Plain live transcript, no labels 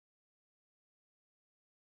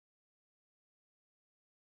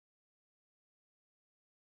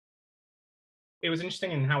it was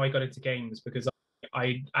interesting in how I got into games because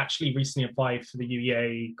I actually recently applied for the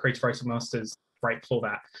UEA Creative Writing Masters right before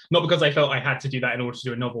that. Not because I felt I had to do that in order to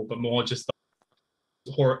do a novel, but more just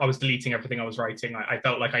I was deleting everything I was writing. I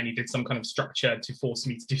felt like I needed some kind of structure to force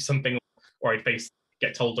me to do something, or I'd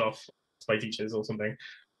get told off by teachers or something.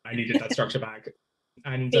 I needed that structure back.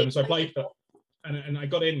 And so I applied for, and I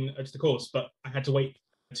got in to the course, but I had to wait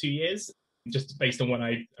 2 years just based on when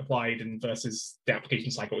I applied and versus the application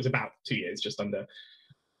cycle. It was about 2 years, just under.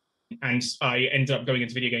 And I ended up going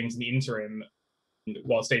into video games in the interim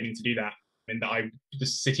whilst aiming to do that. And the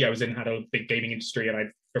city I was in had a big gaming industry, and I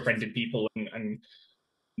befriended people. And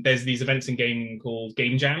there's these events in gaming called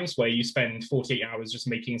game jams where you spend 48 hours just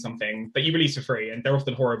making something that you release for free, and they're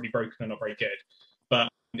often horribly broken and not very good. But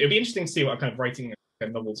it would be interesting to see what kind of writing a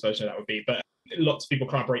novels version of that would be. But lots of people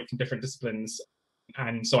collaborate from different disciplines.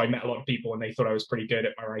 And so I met a lot of people and they thought I was pretty good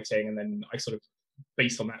at my writing. And then I sort of,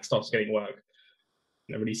 based on that, started getting work,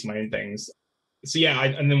 releasing my own things. So yeah,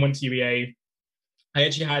 and then went to UEA. I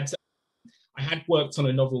had worked on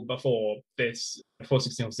a novel before 16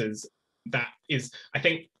 Horses. That is, I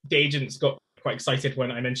think the agents got quite excited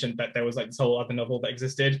when I mentioned that there was like this whole other novel that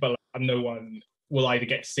existed, but no one will either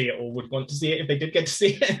get to see it or would want to see it if they did get to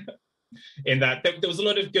see it. In that there was a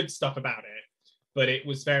lot of good stuff about it, but it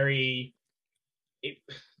was very,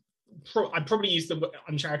 I'd probably use the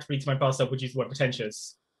uncharitably to my past self would use the word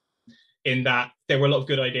pretentious, in that there were a lot of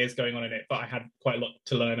good ideas going on in it, but I had quite a lot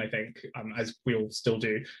to learn, I think, as we all still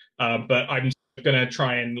do. But I'm going to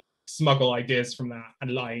try and smuggle ideas from that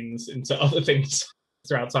and lines into other things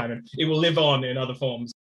throughout time, and it will live on in other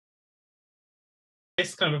forms.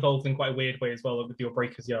 This kind of evolved in quite a weird way as well with your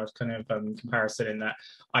Breaker's Yard kind of comparison, in that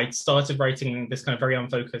I started writing this kind of very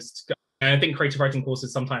unfocused, and I think creative writing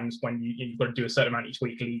courses sometimes when you've got to do a certain amount each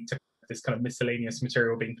week lead to this kind of miscellaneous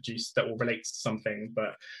material being produced that will relate to something.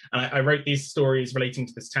 But I wrote these stories relating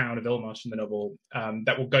to this town of Ilmarsh in the novel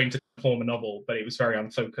that were going to form a novel, but it was very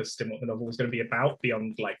unfocused in what the novel was going to be about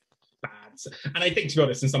beyond like bad. And I think, to be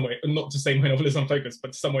honest, in some way, not to say my novel is unfocused, but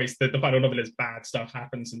in some ways the final novel is bad stuff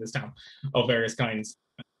happens in this town of various kinds.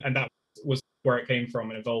 And that was where it came from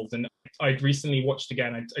and evolved. And I'd recently watched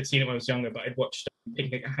again, I'd seen it when I was younger, but I'd watched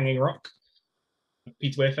Picnic at Hanging Rock,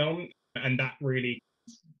 Peter Weir film, and that really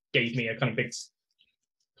gave me a kind of big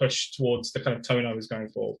push towards the kind of tone I was going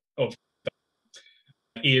for, of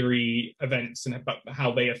eerie events and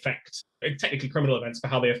how they affect, technically criminal events,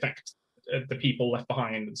 but how they affect the people left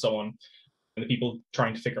behind and so on, and the people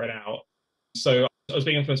trying to figure it out. So I was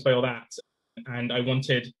being influenced by all that, and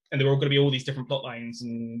and there were all going to be all these different plot lines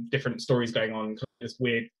and different stories going on, this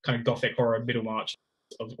weird kind of gothic horror Middlemarch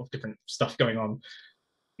of different stuff going on.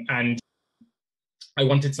 And I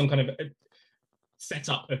wanted some kind of set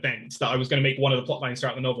up event that I was going to make one of the plot lines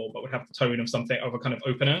throughout the novel, but would have the tone of something of a kind of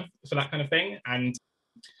opener for that kind of thing. And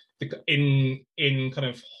in kind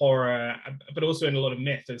of horror, but also in a lot of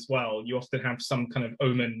myth as well, you often have some kind of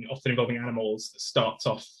omen, often involving animals, that starts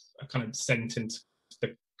off a kind of descent into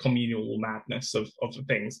the communal madness of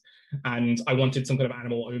things. And I wanted some kind of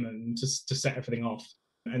animal omen to set everything off.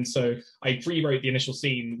 And so I rewrote the initial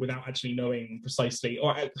scene without actually knowing precisely,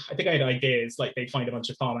 or I think I had ideas, like they'd find a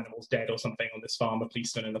bunch of farm animals dead or something on this farm, a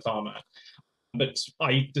policeman and a farmer. But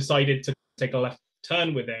I decided to take a left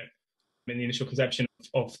turn with it in the initial conception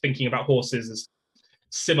of thinking about horses as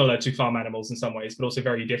similar to farm animals in some ways, but also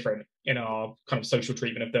very different in our kind of social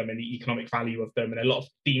treatment of them and the economic value of them, and a lot of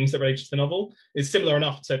themes that relate to the novel. It's similar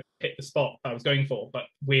enough to hit the spot I was going for, but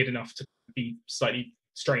weird enough to be slightly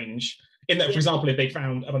strange. In that, for example, if they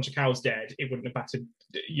found a bunch of cows dead, it wouldn't have mattered.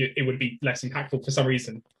 It would be less impactful for some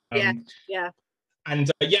reason. And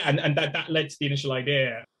that led to the initial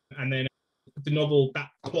idea, and then the novel, that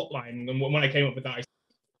plot line. And when I came up with that, I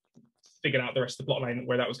figured out the rest of the plot line,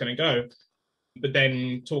 where that was going to go. But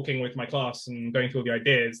then talking with my class and going through all the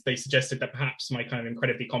ideas, they suggested that perhaps my kind of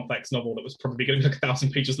incredibly complex novel that was probably going to be like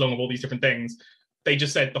 1,000 pages long of all these different things, they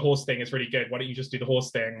just said the horse thing is really good. Why don't you just do the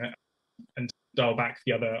horse thing and dial back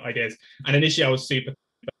the other ideas? And initially I was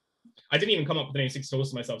I didn't even come up with the name 16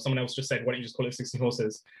 Horses myself. Someone else just said, why don't you just call it 16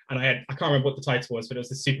 Horses? And I can't remember what the title was, but it was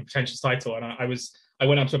this super pretentious title. And I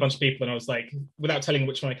went up to a bunch of people and I was like, without telling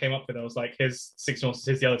which one I came up with, I was like, here's 16 Horses,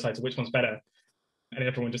 here's the other title, which one's better? And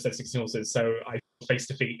everyone just said 16 Horses. So I faced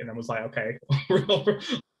defeat and then was like, okay,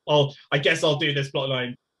 I guess I'll do this plot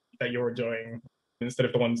line that you're enjoying instead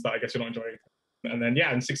of the ones that I guess you're not enjoying. And then,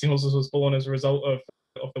 and 16 Horses was born as a result of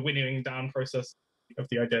the winnowing down process of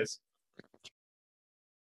the ideas.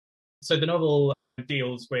 So the novel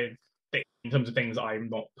deals with, in terms of things I'm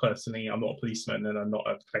not a policeman and I'm not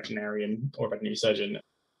a veterinarian or a veterinary surgeon.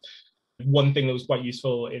 One thing that was quite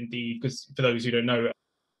useful because for those who don't know,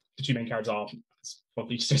 the two main characters are That's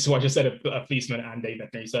probably just what I just said, a policeman and a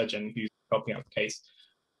veterinary surgeon who's helping out the case.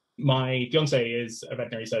 My fiance is a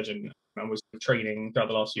veterinary surgeon and was training throughout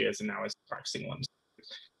the last years and now is practicing one.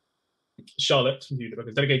 Charlotte, who the book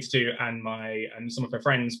is dedicated to, and some of her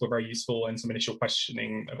friends were very useful in some initial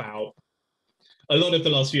questioning about. A lot of the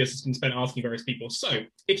last few years has been spent asking various people, so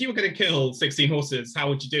if you were going to kill 16 horses, how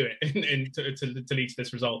would you do it to lead to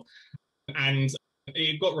this result? And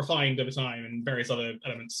it got refined over time and various other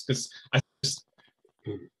elements, because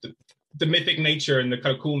the mythic nature and the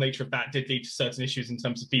kind of cool nature of that did lead to certain issues in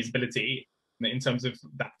terms of feasibility, in terms of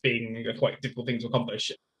that being a quite difficult thing to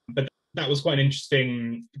accomplish. But that was quite an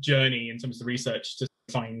interesting journey in terms of the research to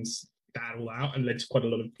find that all out, and led to quite a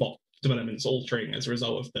lot of plot developments altering as a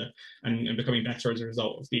result of and becoming better as a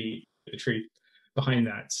result of the truth behind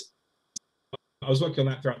that. I was working on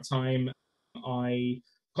that throughout time. I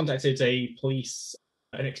contacted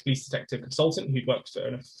an ex-police detective consultant who'd worked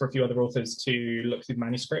for a few other authors to look through the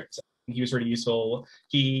manuscript. He was really useful.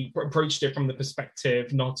 He approached it from the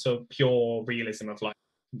perspective not of pure realism of like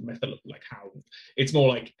method, like how it's more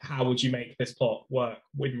like how would you make this plot work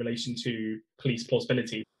in relation to police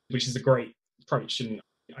plausibility, which is a great approach, and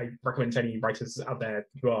I recommend to any writers out there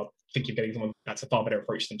who are thinking of getting someone, that's a far better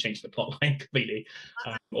approach than changing the plot line completely.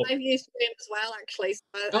 I've used him as well, actually.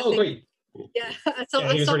 So great. Yeah,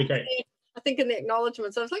 he was really great. I think in the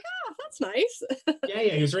acknowledgements, I was like, oh, that's nice.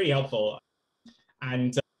 yeah, he was really helpful.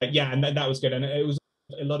 And and that was good. And it was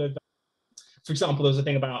a lot of, for example, there was a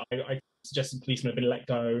thing about, I suggested policemen have been let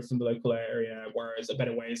go from the local area, whereas a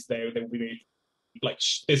better way is they will be moved. Like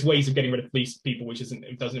there's ways of getting rid of police people which doesn't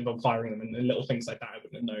involve firing them, and little things like that I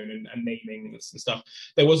wouldn't have known, and naming and stuff.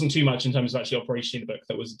 There wasn't too much in terms of actually operation in the book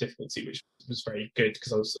that was a difficulty, which was very good,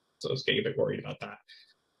 because I was getting a bit worried about that.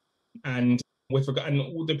 And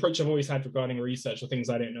the approach I've always had regarding research or things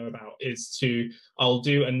I don't know about is I'll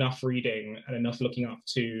do enough reading and enough looking up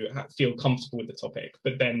to feel comfortable with the topic,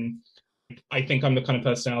 but then I think I'm the kind of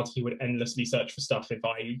personality who would endlessly search for stuff if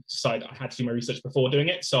I decide I had to do my research before doing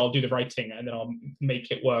it. So I'll do the writing and then I'll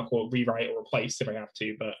make it work or rewrite or replace if I have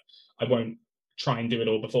to, but I won't try and do it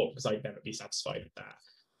all before, because I'd never be satisfied with that.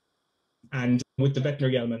 And with the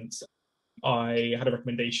veterinary elements, I had a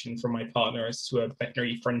recommendation from my partner as to a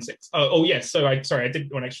veterinary forensics. Yes. So I did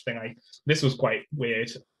one extra thing. This was quite weird.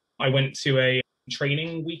 I went to a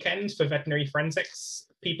training weekend for veterinary forensics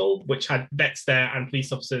people, which had vets there and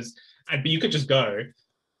police officers, but you could just go.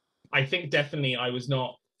 I think definitely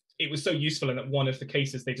it was so useful in that one of the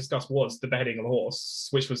cases they discussed was the beheading of a horse,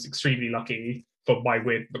 which was extremely lucky for my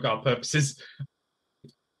weird regard purposes.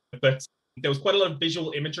 But there was quite a lot of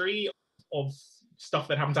visual imagery of stuff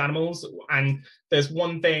that happened to animals, and there's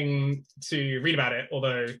one thing to read about it,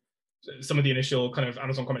 although some of the initial kind of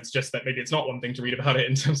Amazon comments suggest that maybe it's not one thing to read about it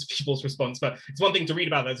in terms of people's response, but it's one thing to read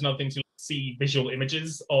about it, there's another thing to see visual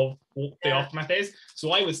images of what the aftermath is.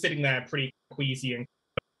 So I was sitting there pretty queasy and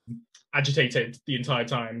agitated the entire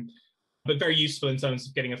time, but very useful in terms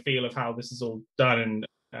of getting a feel of how this is all done,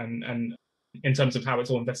 and in terms of how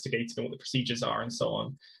it's all investigated and what the procedures are and so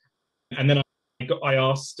on. And then I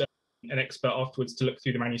asked an expert afterwards to look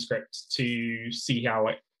through the manuscript to see how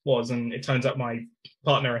it was, and it turns out my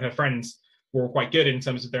partner and her friends were all quite good in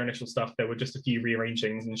terms of their initial stuff. There were just a few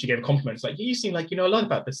rearrangings, and she gave a compliment like, you seem like you know a lot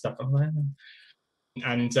about this stuff. And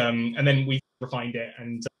then we refined it,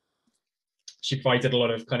 and she provided a lot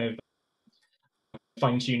of kind of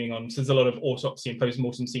fine-tuning on, so there's a lot of autopsy and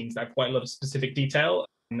post-mortem scenes that have quite a lot of specific detail,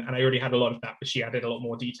 and I already had a lot of that, but she added a lot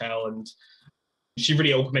more detail, and she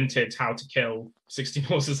really augmented how to kill 16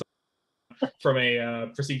 horses from a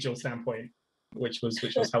procedural standpoint, which was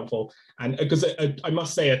helpful. And because I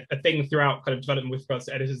must say a thing throughout kind of development with regards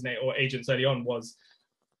to editors or agents early on was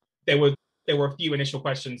there were a few initial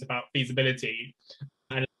questions about feasibility,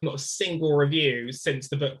 and not a single review since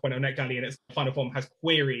the book went on NetGalley in its final form has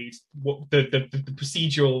queried what the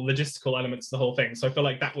procedural logistical elements of the whole thing. So I feel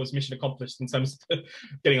like that was mission accomplished in terms of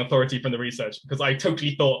getting authority from the research, because I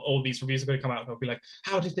totally thought all these reviews were going to come out and I'll be like,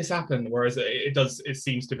 how did this happen? Whereas it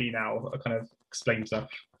seems to be now a kind of explained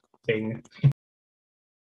thing.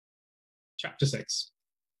 Chapter 6.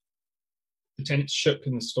 The tents shook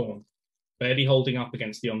in the storm, barely holding up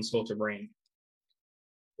against the onslaught of rain.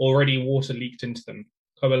 Already water leaked into them,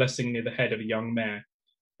 coalescing near the head of a young mare,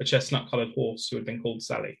 a chestnut-coloured horse who had been called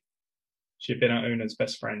Sally. She had been our owner's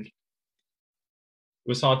best friend. It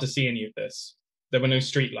was hard to see any of this. There were no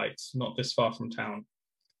street lights, not this far from town.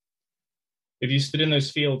 If you stood in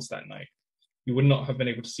those fields that night, you would not have been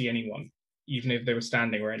able to see anyone, even if they were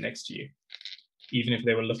standing right next to you, even if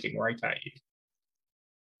they were looking right at you.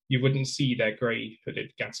 You wouldn't see their grey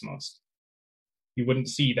hooded gas mask. You wouldn't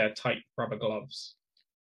see their tight rubber gloves.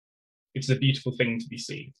 It's a beautiful thing to be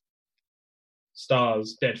seen.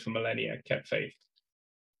 Stars dead for millennia kept faith.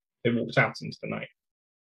 They walked out into the night.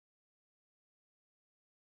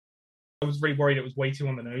 I was really worried it was way too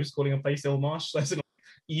on the nose, calling a place Ilmarsh. That's an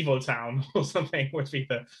evil town or something would be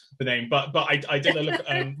the name. But I did a look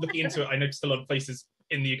looking into it. I noticed a lot of places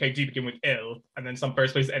in the UK do begin with ill, and then some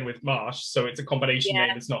first places end with marsh. So it's a combination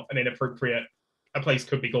name. It's not an inappropriate. A place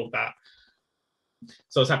could be called that.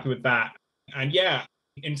 So I was happy with that. And yeah,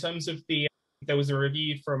 in terms of there was a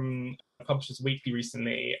review from Publishers Weekly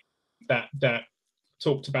recently that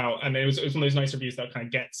talked about, and it was one of those nice reviews that kind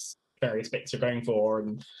of gets various bits you're going for,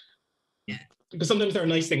 and because sometimes there are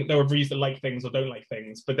nice things, there are reviews that like things or don't like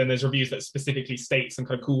things, but then there's reviews that specifically state some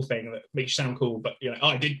kind of cool thing that makes you sound cool, but you're like, oh,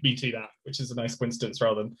 I did mean to do that, which is a nice coincidence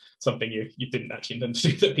rather than something you didn't actually intend to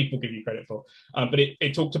do that people give you credit for. But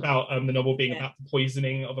it talked about the novel being about the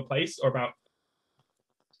poisoning of a place, or about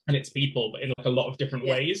and its people, but in like a lot of different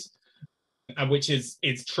ways, and which is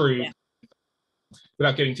true.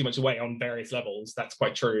 Without giving too much away, on various levels, that's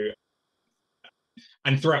quite true.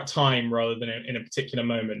 And throughout time rather than in a particular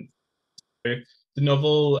moment. The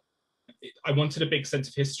novel, I wanted a big sense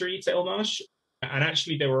of history to Ilmarsh, and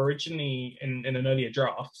actually they were originally in an earlier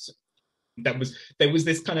draft. There was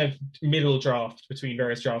this kind of middle draft between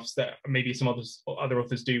various drafts that maybe some other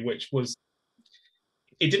authors do, which was,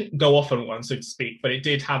 it didn't go off on one, so to speak, but it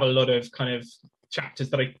did have a lot of kind of chapters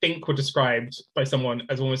that I think were described by someone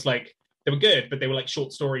as almost like they were good, but they were like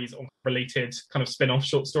short stories or related kind of spin-off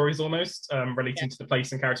short stories almost, relating to the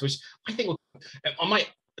place and characters, which I think I might,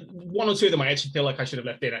 one or two of them I actually feel like I should have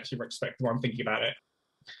left in, actually, in retrospect, the more I'm thinking about it,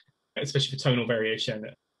 especially for tonal variation.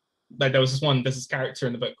 Like there's this character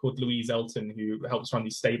in the book called Louise Elton who helps run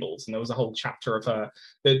these stables, and there was a whole chapter of her.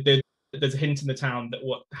 There's a hint in the town that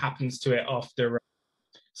what happens to it after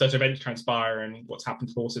certain events transpire and what's happened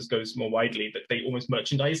to horses goes more widely, that they almost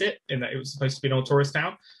merchandise it, in that it was supposed to be an old tourist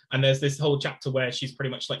town. And there's this whole chapter where she's pretty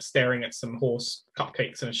much like staring at some horse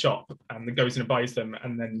cupcakes in a shop, and then goes and buys them,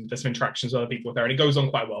 and then there's some interactions with other people there, and it goes on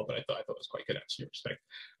quite well. But I thought it was quite good, actually, respect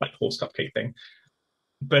like horse cupcake thing.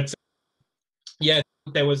 But yeah,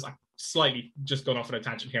 there was slightly just gone off on a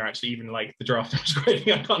tangent here, actually. Even like the draft I was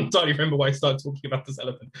writing, I can't entirely remember why I started talking about this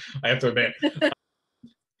elephant, I have to admit.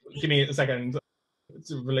 Give me a second.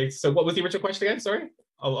 So what was the original question again? Sorry,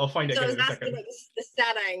 I'll find it again in a second. The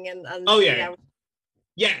setting and oh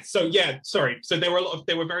yeah. Sorry. So there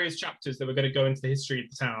were various chapters that were going to go into the history of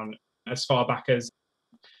the town as far back as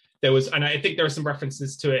there was, and I think there are some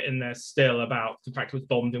references to it in there still about the fact it was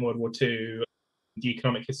bombed in World War II, the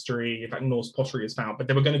economic history, in fact Norse pottery is found, but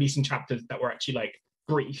there were going to be some chapters that were actually like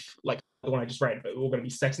brief, like the one I just read, but were all going to be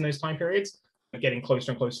set in those time periods, getting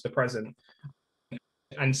closer and closer to the present,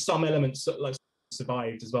 and some elements like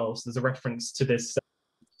survived as well. So there's a reference to this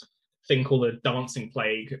thing called a dancing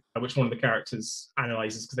plague, which one of the characters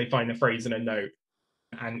analyzes because they find the phrase in a note.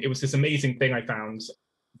 And it was this amazing thing I found,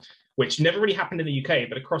 which never really happened in the UK,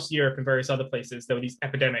 but across Europe and various other places, there were these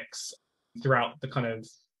epidemics throughout the kind of,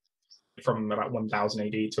 from about 1000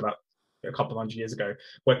 AD to about a couple of hundred years ago,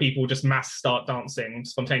 where people just mass start dancing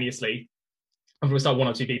spontaneously. And we start one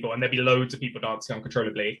or two people, and there'd be loads of people dancing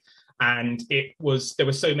uncontrollably. And there were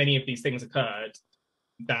so many of these things occurred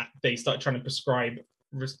that they started trying to prescribe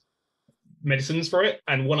medicines for it.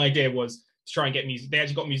 And one idea was to try and get music. They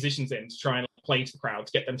actually got musicians in to try and play to the crowd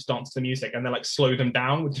to get them to dance to the music, and then like slow them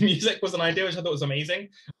down with the music was an idea, which I thought was amazing.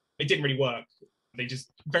 It didn't really work.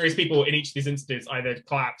 Various people in each of these instances either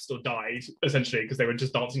collapsed or died, essentially, because they were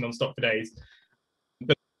just dancing non-stop for days.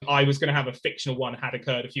 But I was going to have a fictional one had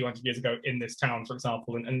occurred a few hundred years ago in this town, for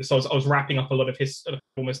example. And so I was wrapping up a lot of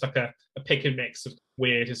almost like a pick and mix of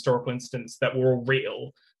weird historical incidents that were all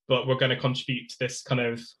real, but were going to contribute to this kind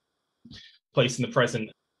of place in the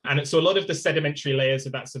present. And so a lot of the sedimentary layers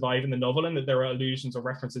of that survive in the novel, and that there are allusions or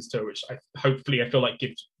references to it, which I feel like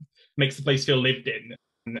makes the place feel lived in.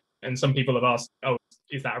 And some people have asked, oh,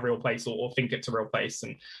 is that a real place, or think it's a real place?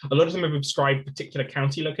 And a lot of them have ascribed particular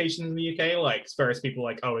county locations in the UK, like various people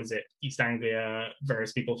like, oh, is it East Anglia?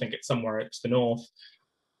 Various people think it's somewhere to the north.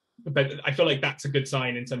 But I feel like that's a good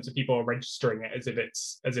sign in terms of people are registering it as if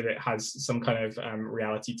it has some kind of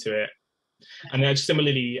reality to it. And then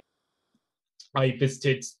similarly, I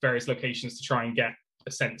visited various locations to try and get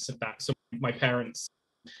a sense of that. So my parents,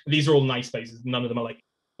 these are all nice places. None of them are like,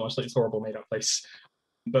 gosh, it's horrible made up place.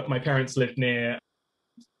 But my parents lived near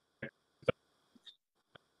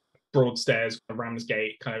Broadstairs,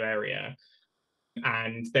 Ramsgate kind of area.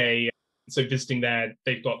 And so visiting there,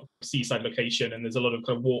 they've got a seaside location, and there's a lot of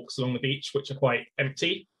kind of walks along the beach, which are quite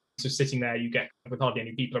empty. So sitting there, you get with hardly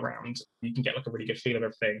any people around, you can get like a really good feel of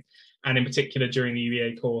everything. And in particular, during the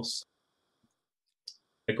UEA course,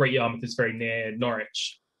 Great Yarmouth is very near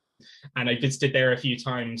Norwich, and I visited there a few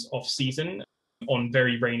times off season on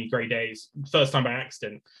very rainy, grey days. First time by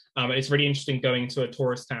accident. It's really interesting going to a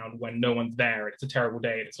tourist town when no one's there. It's a terrible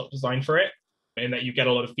day and it's not designed for it, and that you get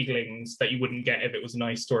a lot of feelings that you wouldn't get if it was a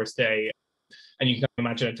nice tourist day. And you can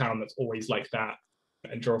imagine a town that's always like that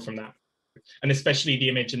and draw from that. And especially the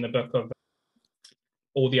image in the book of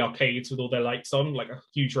all the arcades with all their lights on, like a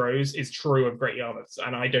huge rows, is true of Great Yarmouth.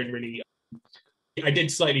 And I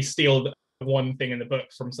did slightly steal one thing in the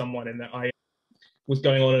book from someone, in that I was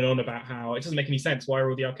going on and on about how it doesn't make any sense. Why are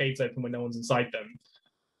all the arcades open when no one's inside them?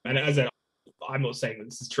 And as I'm not saying that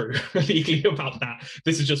this is true legally about that.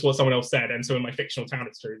 This is just what someone else said. And so in my fictional town,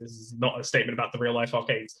 it's true. This is not a statement about the real life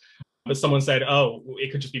arcades. But someone said, oh,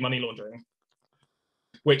 it could just be money laundering,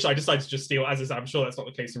 which I decided to just steal. As I said, I'm sure that's not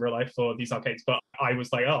the case in real life for these arcades, but I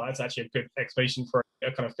was like, oh, that's actually a good explanation for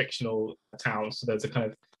a kind of fictional town. So there's a kind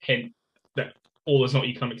of hint that all is not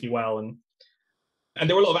economically well. And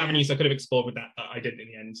there were a lot of avenues I could have explored with that I didn't in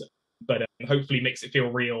the end. But hopefully makes it feel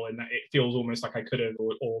real, and that it feels almost like I could have,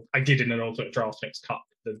 or I did in an alternate draft, and it's cut.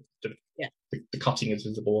 The cutting is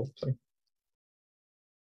visible. So.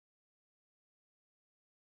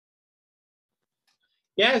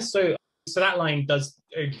 Yeah, so that line does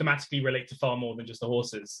thematically relate to far more than just the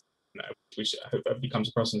horses, which I hope comes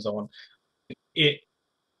across and so on.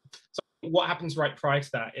 So what happens right prior to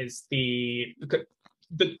that is the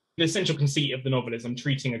essential conceit of the novel is I'm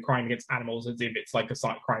treating a crime against animals as if it's like a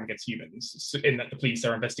crime against humans, in that the police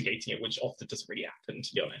are investigating it, which often doesn't really happen,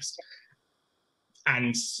 to be honest.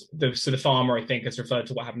 And the farmer, I think, has referred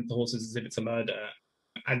to what happened to the horses as if it's a murder.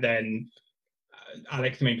 And then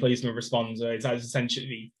Alec, the main policeman, responds it's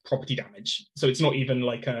essentially property damage. So it's not even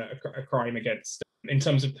like a crime against, in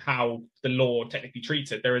terms of how the law technically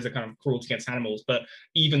treats it. There is a kind of cruelty against animals, but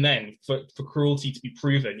even then, for cruelty to be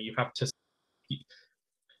proven, you have to.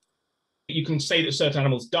 You can say that certain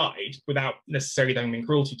animals died without necessarily there being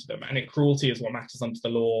cruelty to them, and cruelty is what matters under the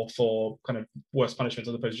law for kind of worse punishments,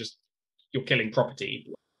 as opposed to just you're killing property.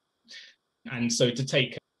 And so to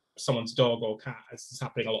take someone's dog or cat, as is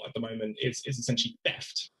happening a lot at the moment, is essentially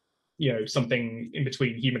theft. Something in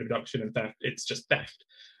between human abduction and theft. It's just theft.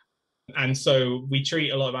 And so we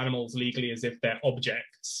treat a lot of animals legally as if they're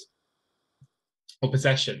objects or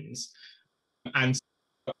possessions. And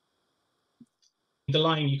the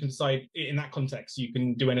line, you can decide in that context, you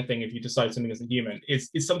can do anything if you decide something isn't human, is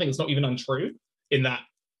something that's not even untrue, in that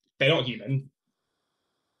they're not human.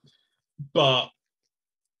 But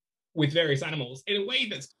with various animals, in a way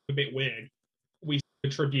that's a bit weird, we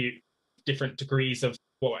attribute different degrees of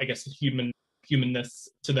what I guess humanness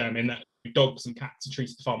to them, in that dogs and cats are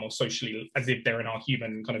treated far more socially, as if they're in our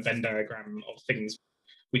human kind of Venn diagram of things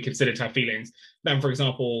we consider to have feelings, than, for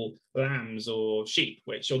example, lambs or sheep,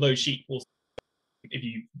 which, although sheep will, if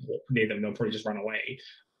you walk near them, they'll probably just run away.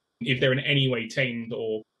 If they're in any way tamed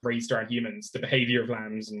or raised around humans, the behavior of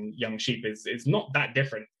lambs and young sheep is not that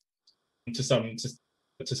different to some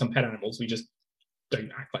pet animals. We just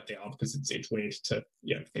don't act like they are because it's weird to,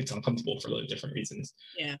 it's uncomfortable for a lot of different reasons.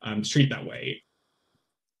 Yeah. To treat that way.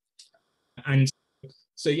 And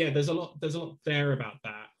so there's a lot there about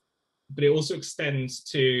that, but it also extends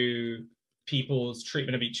to people's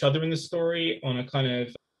treatment of each other in the story on a kind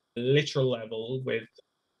of literal level, with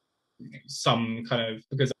some kind of,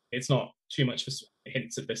 because it's not too much for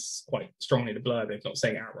hints at this quite strongly in the blurb, if not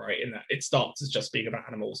saying it outright, in that it starts as just being about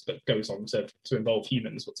animals but goes on to involve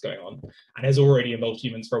humans, what's going on, and has already involved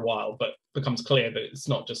humans for a while, but becomes clear that it's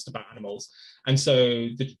not just about animals. And so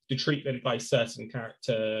the treatment by certain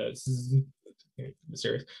characters,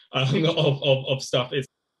 mysterious, of stuff is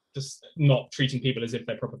just not treating people as if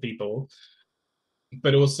they're proper people,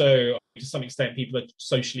 but also to some extent people are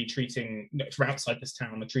socially treating, from outside this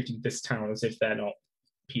town, are treating this town as if they're not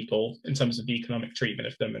people, in terms of the economic treatment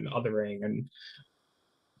of them and othering, and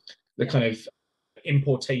the kind of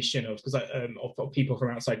importation of people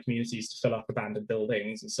from outside communities to fill up abandoned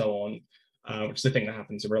buildings and so on, which is a thing that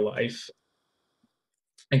happens in real life,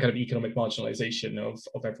 and kind of economic marginalization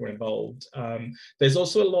of everyone involved. There's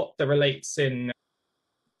also a lot that relates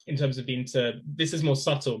in terms of this is more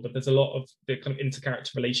subtle, but there's a lot of the kind of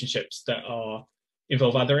intercharacter relationships that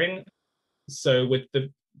involve othering. So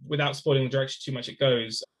without spoiling the direction too much it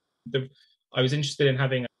goes, I was interested in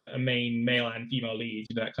having a main male and female lead,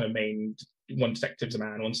 that kind of main, one detective's a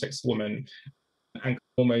man, one detective's a woman, and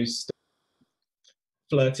almost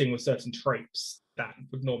flirting with certain tropes that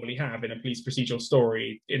would normally have in a police procedural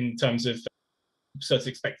story, in terms of certain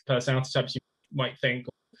expected personality types you might think,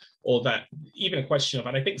 or that even a question of,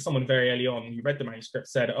 and I think someone very early on who read the manuscript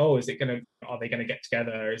said, oh, are they going to get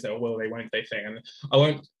together? Is it a will they, won't they thing? And I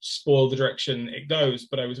won't spoil the direction it goes,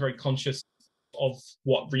 but I was very conscious of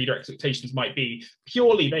what reader expectations might be,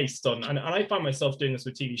 purely based on, and I find myself doing this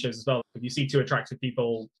with TV shows as well. If you see two attractive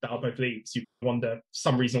people that are both leads, you wonder, for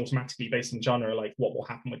some reason, automatically based on the genre, like what will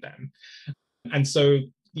happen with them. And so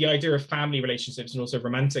the idea of family relationships and also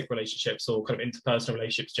romantic relationships, or kind of interpersonal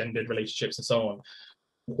relationships, gendered relationships, and so on,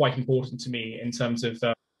 quite important to me in terms of,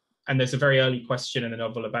 and there's a very early question in the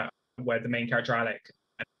novel about where the main character, Alec,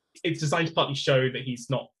 it's designed to partly show that he's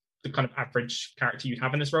not the kind of average character you'd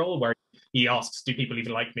have in this role, where he asks, do people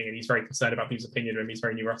even like me? And he's very concerned about people's opinion of him. He's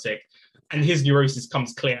very neurotic. And his neurosis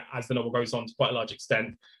comes clear as the novel goes on to quite a large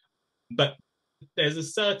extent. But there's a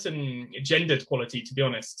certain gendered quality, to be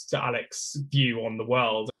honest, to Alec's view on the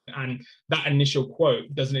world. And that initial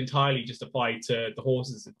quote doesn't entirely just apply to the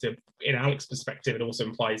horses. In Alec's perspective, it also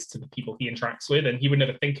applies to the people he interacts with. And he would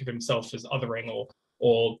never think of himself as othering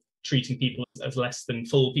or treating people as less than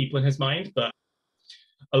full people in his mind. But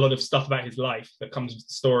a lot of stuff about his life that comes with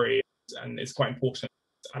the story, and it's quite important.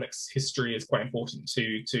 Alec's history is quite important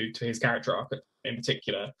to his character arc in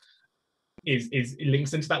particular. Is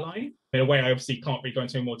links into that line in a way I obviously can't really go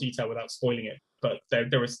into more detail without spoiling it. But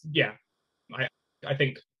there was, yeah, I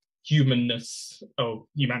think humanness or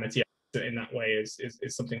humanity in that way is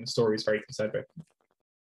something the story is very concerned with.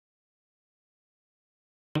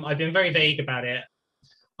 I've been very vague about it.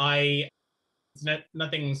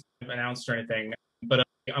 Nothing's announced or anything, but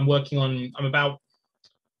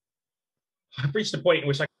I've reached a point in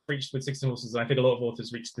which I reached with 16 Horses, and I think a lot of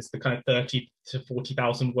authors reach the kind of 30 to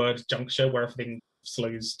 40,000 word juncture where everything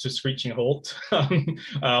slows to screeching halt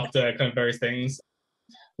after kind of various things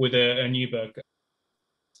with a new book.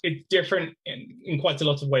 It's different in quite a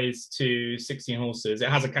lot of ways to 16 Horses. It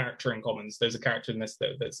has a character in common. So there's a character in this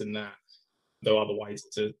that's in that, though otherwise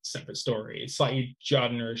it's a separate story. It's slightly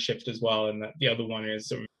genre shift as well, and that the other one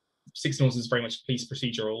is 16 Horses is very much police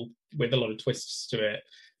procedural with a lot of twists to it.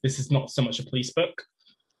 This is not so much a police book,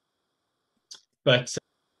 but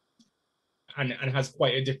and has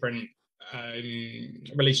quite a different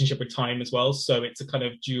relationship with time as well. So it's a kind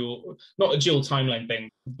of not a dual timeline thing,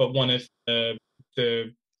 but one of the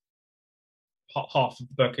half of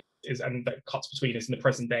the book is, and that cuts between, is in the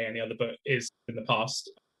present day, and the other book is in the past,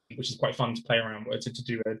 which is quite fun to play around with, to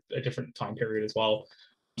do a different time period as well.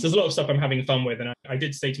 So there's a lot of stuff I'm having fun with, and I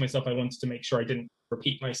did say to myself I wanted to make sure I didn't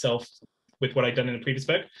repeat myself with what I'd done in the previous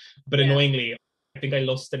book, but annoyingly, I think I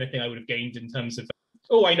lost anything I would have gained in terms of,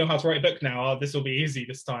 oh, I know how to write a book now, this will be easy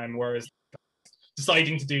this time, whereas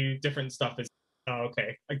deciding to do different stuff is,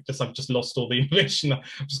 okay, I've just lost all the information.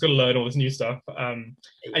 I've just got to learn all this new stuff. And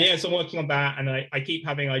yeah, so I'm working on that, and I keep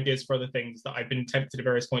having ideas for other things that I've been tempted at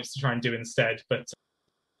various points to try and do instead, but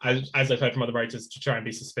as I've heard from other writers, to try and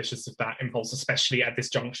be suspicious of that impulse, especially at this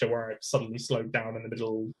juncture where I've suddenly slowed down in the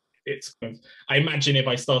middle. It's kind of, I imagine if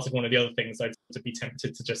I started one of the other things, I'd be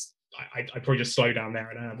tempted to I'd probably just slow down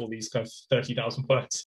there and have all these kind of 30,000 words.